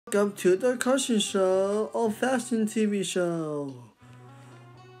Welcome to the Carson Show, old-fashioned TV show.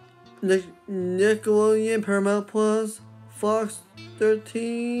 Nickelodeon, Paramount Plus, Fox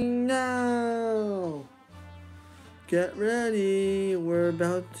 13 now. Get ready, we're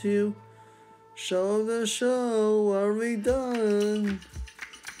about to show the show. Are we done?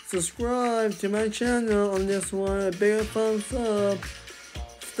 Subscribe to my channel on this one. A big thumbs up.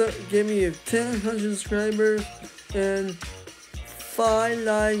 Give me 1,000 subscribers and 5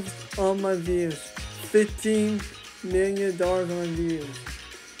 likes on my views. $15 million on my views.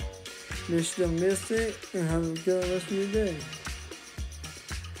 Make sure you don't miss it and have a good rest of your day.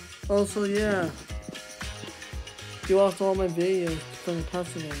 Also, yeah, you watched all my videos from the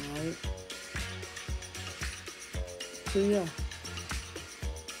past again, right? So yeah,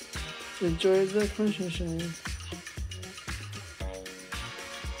 enjoy the Carson Show.